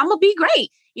I'm going to be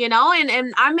great,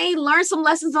 and I may learn some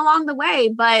lessons along the way,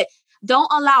 but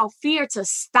don't allow fear to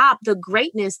stop the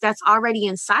greatness that's already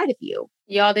inside of you.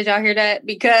 Y'all, did y'all hear that?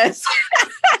 Because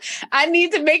I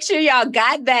need to make sure y'all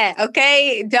got that,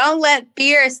 okay? Don't let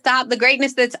fear stop the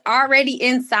greatness that's already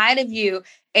inside of you.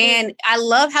 And I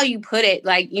love how you put it.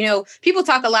 Like, people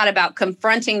talk a lot about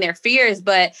confronting their fears,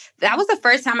 but that was the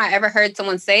first time I ever heard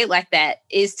someone say it like that,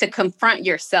 is to confront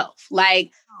yourself.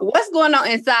 Like, what's going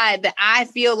on inside that I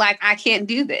feel like I can't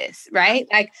do this, right?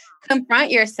 Like,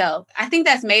 confront yourself. I think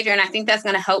that's major. And I think that's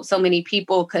going to help so many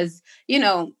people because,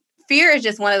 fear is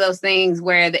just one of those things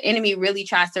where the enemy really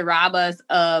tries to rob us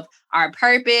of our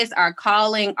purpose, our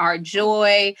calling, our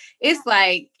joy. It's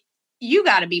like, you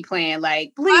got to be playing,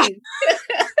 like, please.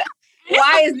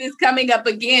 Why is this coming up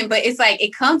again? But it's like,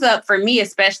 it comes up for me,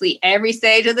 especially every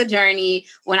stage of the journey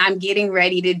when I'm getting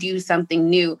ready to do something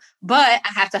new. But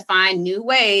I have to find new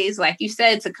ways, like you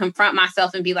said, to confront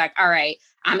myself and be like, all right,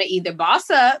 I'm going to either boss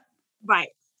up. Right.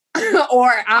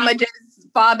 Or I'm going to just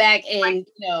fall back and,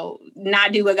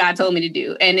 not do what God told me to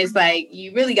do. And it's like,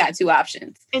 you really got two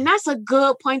options. And that's a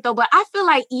good point though. But I feel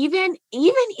like even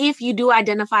if you do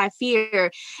identify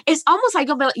fear, it's almost like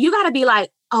you got to be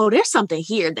like, oh, there's something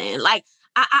here then. Like,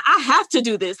 I have to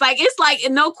do this. Like, it's like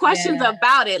no questions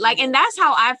about it. Like, and that's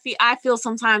how I feel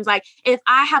sometimes. Like, if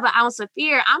I have an ounce of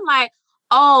fear, I'm like,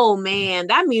 Oh man,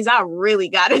 that means I really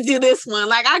got to do this one.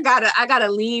 Like I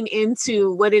gotta lean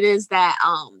into what it is that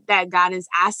that God is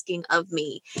asking of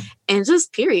me, and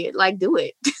just period, like do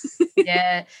it.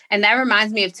 Yeah. And that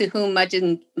reminds me of to whom much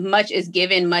is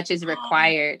given, much is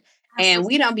required. And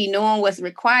we don't be knowing what's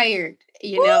required,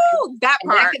 you know. That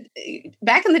And part.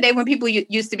 back in the day when people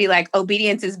used to be like,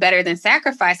 obedience is better than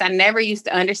sacrifice, I never used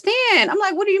to understand. I'm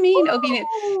like, what do you mean obedience?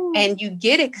 And you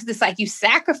get it because it's like you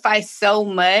sacrifice so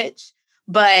much,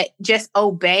 but just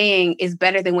obeying is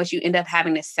better than what you end up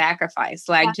having to sacrifice.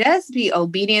 Like, just be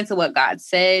obedient to what God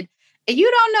said. And you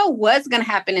don't know what's going to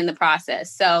happen in the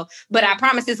process. So, but I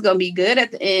promise it's going to be good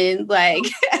at the end. Like,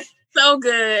 so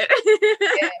good.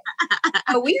 Yeah.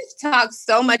 But we've talked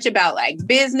so much about like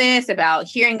business, about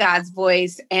hearing God's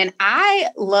voice. And I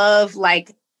love,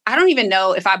 like, I don't even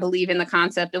know if I believe in the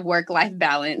concept of work-life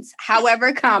balance.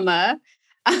 However, comma,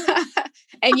 and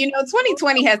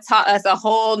 2020 has taught us a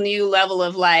whole new level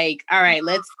of like, all right,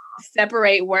 let's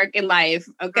separate work and life.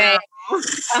 Okay.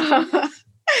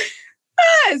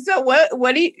 So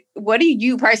what do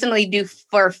you personally do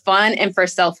for fun and for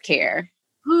self-care?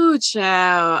 Oh,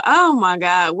 child. Oh my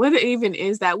God. What even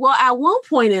is that? Well, at one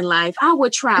point in life, I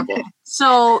would travel.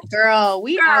 So girl,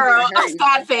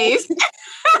 sad face.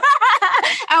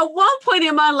 At one point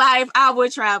in my life, I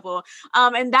would travel.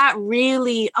 And that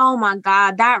really, oh my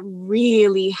God, that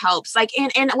really helps. Like,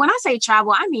 and when I say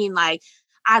travel, I mean like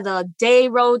either day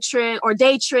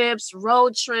trips,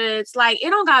 road trips. Like, it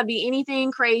don't gotta be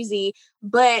anything crazy,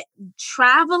 but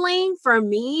traveling for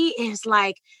me is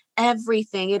like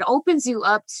everything. It opens you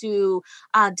up to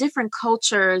different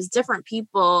cultures, different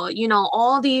people,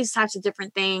 all these types of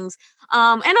different things.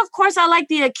 And of course, I like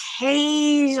the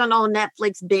occasional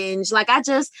Netflix binge. Like I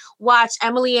just watched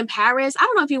Emily in Paris. I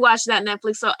don't know if you watched that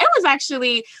Netflix. So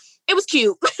it was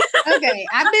cute. Okay.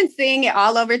 I've been seeing it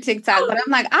all over TikTok, but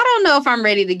I'm like, I don't know if I'm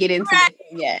ready to get into it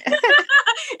yet.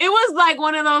 It was like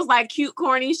one of those like cute,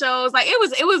 corny shows. Like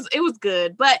it was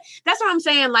good. But that's what I'm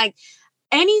saying. Like,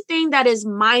 anything that is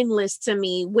mindless to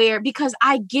me, because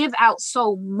I give out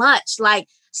so much, like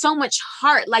so much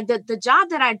heart, like the job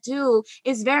that I do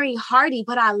is very hearty,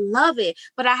 but I love it.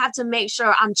 But I have to make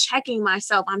sure I'm checking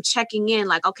myself. I'm checking in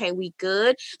like, okay, we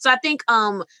good. So I think,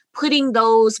 putting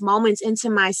those moments into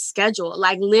my schedule,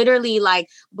 like literally like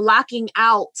blocking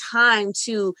out time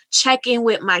to check in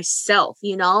with myself,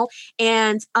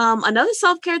 and, another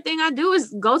self-care thing I do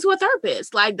is go to a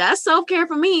therapist. Like that's self-care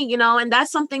for me, and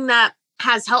that's something that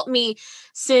has helped me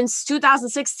since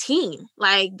 2016.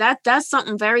 Like that's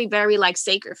something very, very like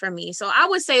sacred for me. So I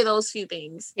would say those few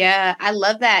things. Yeah, I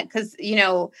love that because,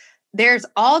 there's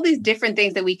all these different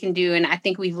things that we can do. And I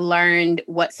think we've learned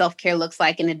what self-care looks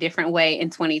like in a different way in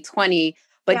 2020.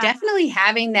 But definitely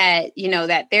having that,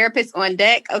 that therapist on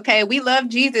deck. Okay, we love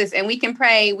Jesus and we can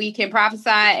pray, we can prophesy,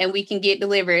 and we can get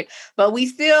delivered. But we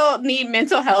still need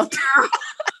mental health.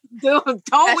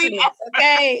 Don't we?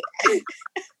 Okay.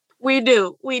 We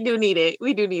do need it.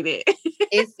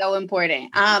 It's so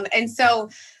important. And so,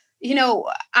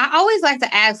 I always like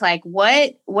to ask, like,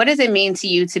 what does it mean to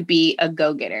you to be a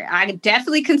go-getter? I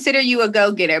definitely consider you a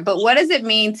go-getter, but what does it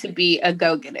mean to be a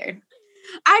go-getter?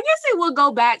 I guess it will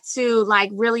go back to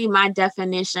like really my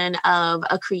definition of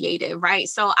a creative, right?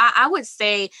 So I would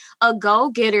say a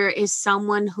go-getter is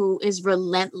someone who is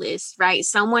relentless, right?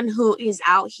 Someone who is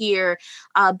out here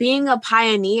being a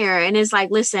pioneer and is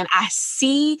like, listen, I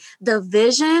see the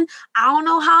vision. I don't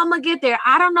know how I'm gonna get there.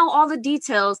 I don't know all the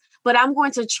details, but I'm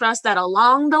going to trust that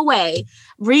along the way,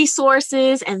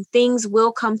 resources and things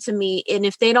will come to me. And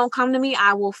if they don't come to me,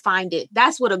 I will find it.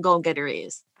 That's what a go-getter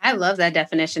is. I love that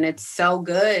definition. It's so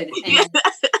good.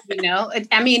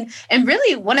 And, and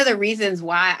really one of the reasons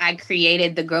why I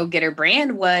created the Go Getter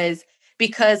brand was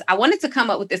because I wanted to come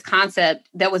up with this concept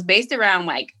that was based around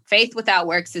like faith without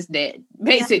works is dead,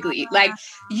 basically. Like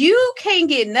you can't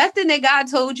get nothing that God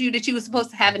told you that you were supposed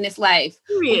to have in this life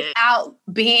without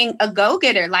being a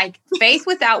go-getter. Like faith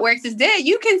without works is dead.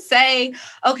 You can say,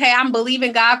 okay, I'm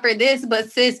believing God for this,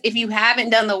 but sis, if you haven't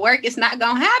done the work, it's not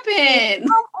going to happen.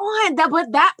 Come on,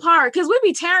 that part, because we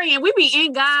be tarrying, we be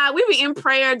in God, we be in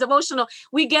prayer, devotional.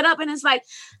 We get up and it's like,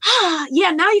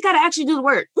 yeah, now you got to actually do the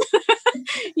work.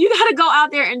 You got to go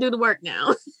out there and do the work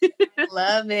now.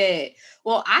 Love it.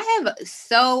 Well, I have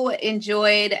so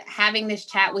enjoyed having this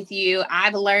chat with you.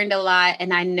 I've learned a lot,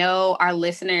 and I know our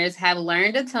listeners have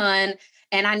learned a ton.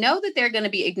 And I know that they're going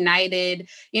to be ignited,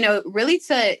 really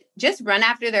to just run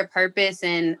after their purpose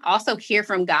and also hear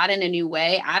from God in a new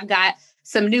way. I've got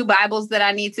some new Bibles that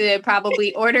I need to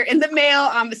probably order in the mail.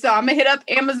 So I'm gonna hit up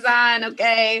Amazon.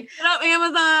 Okay, hit up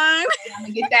Amazon. I'm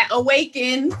gonna get that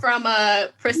Awaken from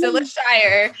Priscilla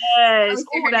Shire. Yes. I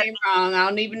say her name wrong. I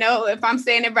don't even know if I'm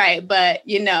saying it right, but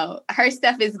her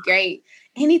stuff is great.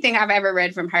 Anything I've ever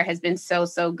read from her has been so,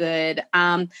 so good.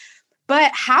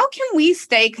 But how can we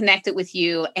stay connected with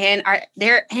you? And are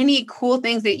there any cool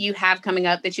things that you have coming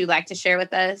up that you'd like to share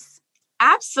with us?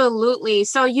 Absolutely.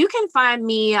 So you can find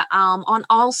me on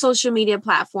all social media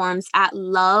platforms at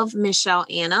Love Michelle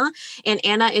Anna, and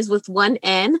Anna is with one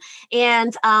N.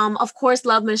 And of course,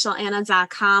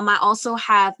 lovemichelleanna.com. I also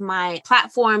have my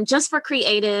platform just for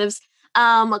creatives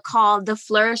called The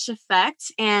Flourish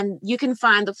Effect. And you can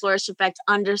find The Flourish Effect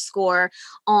 _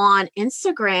 on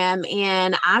Instagram.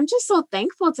 And I'm just so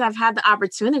thankful to have had the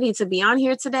opportunity to be on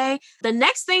here today. The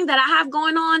next thing that I have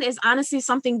going on is honestly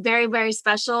something very, very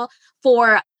special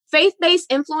for faith-based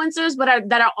influencers, but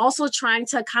that are also trying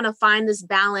to kind of find this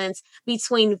balance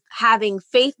between having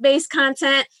faith-based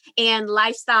content and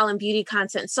lifestyle and beauty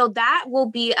content. So that will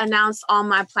be announced on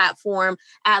my platform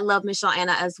at Love Michelle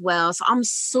Anna as well. So I'm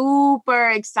super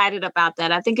excited about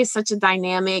that. I think it's such a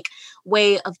dynamic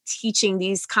way of teaching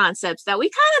these concepts that we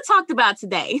kind of talked about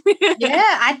today.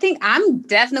 Yeah, I think I'm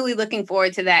definitely looking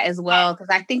forward to that as well, because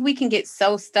I think we can get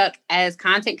so stuck as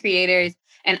content creators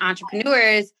and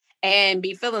entrepreneurs and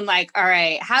be feeling like, all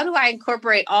right, how do I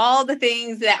incorporate all the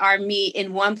things that are me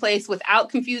in one place without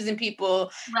confusing people?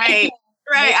 Right.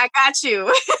 Right. I got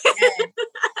you.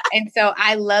 And so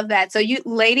I love that. So you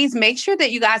ladies, make sure that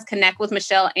you guys connect with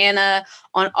Michelle Anna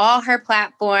on all her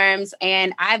platforms.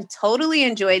 And I've totally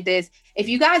enjoyed this. If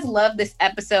you guys love this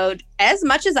episode as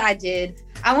much as I did,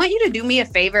 I want you to do me a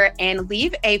favor and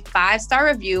leave a 5-star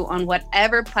review on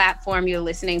whatever platform you're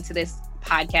listening to this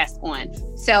podcast on.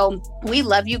 So we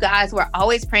love you guys. We're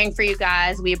always praying for you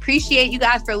guys. We appreciate you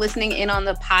guys for listening in on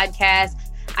the podcast.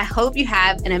 I hope you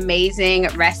have an amazing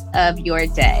rest of your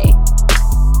day.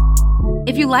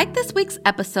 If you like this week's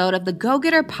episode of the Go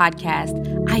Getter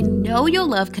podcast, I know you'll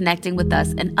love connecting with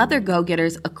us and other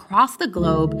go-getters across the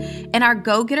globe in our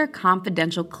Go Getter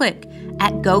Confidential Clique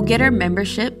at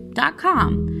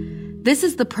gogettermembership.com. This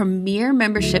is the premier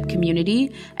membership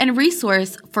community and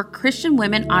resource for Christian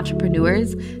women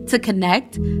entrepreneurs to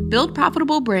connect, build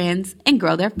profitable brands, and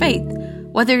grow their faith.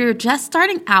 Whether you're just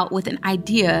starting out with an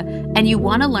idea and you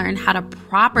want to learn how to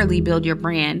properly build your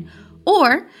brand,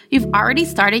 or you've already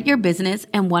started your business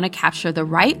and want to capture the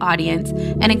right audience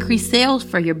and increase sales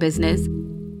for your business,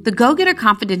 the Go Getter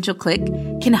Confidential Clique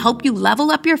can help you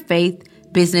level up your faith,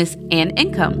 business, and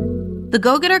income. The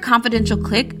Go Getter Confidential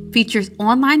Clique features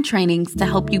online trainings to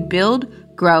help you build,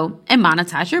 grow, and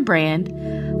monetize your brand,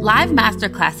 live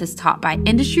masterclasses taught by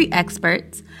industry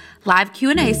experts, live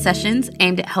Q&A sessions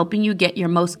aimed at helping you get your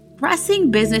most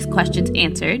pressing business questions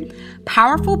answered,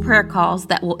 powerful prayer calls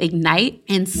that will ignite,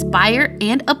 inspire,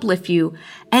 and uplift you,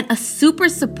 and a super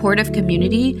supportive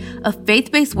community of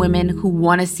faith-based women who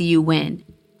want to see you win.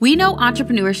 We know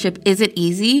entrepreneurship isn't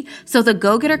easy, so the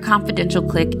Go Getter Confidential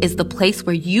Clique is the place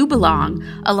where you belong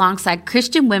alongside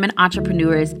Christian women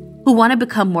entrepreneurs who want to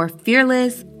become more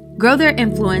fearless, grow their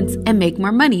influence, and make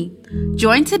more money.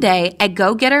 Join today at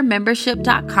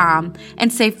gogettermembership.com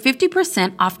and save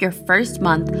 50% off your first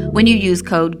month when you use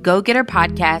code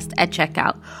GoGetterPodcast at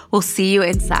checkout. We'll see you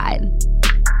inside.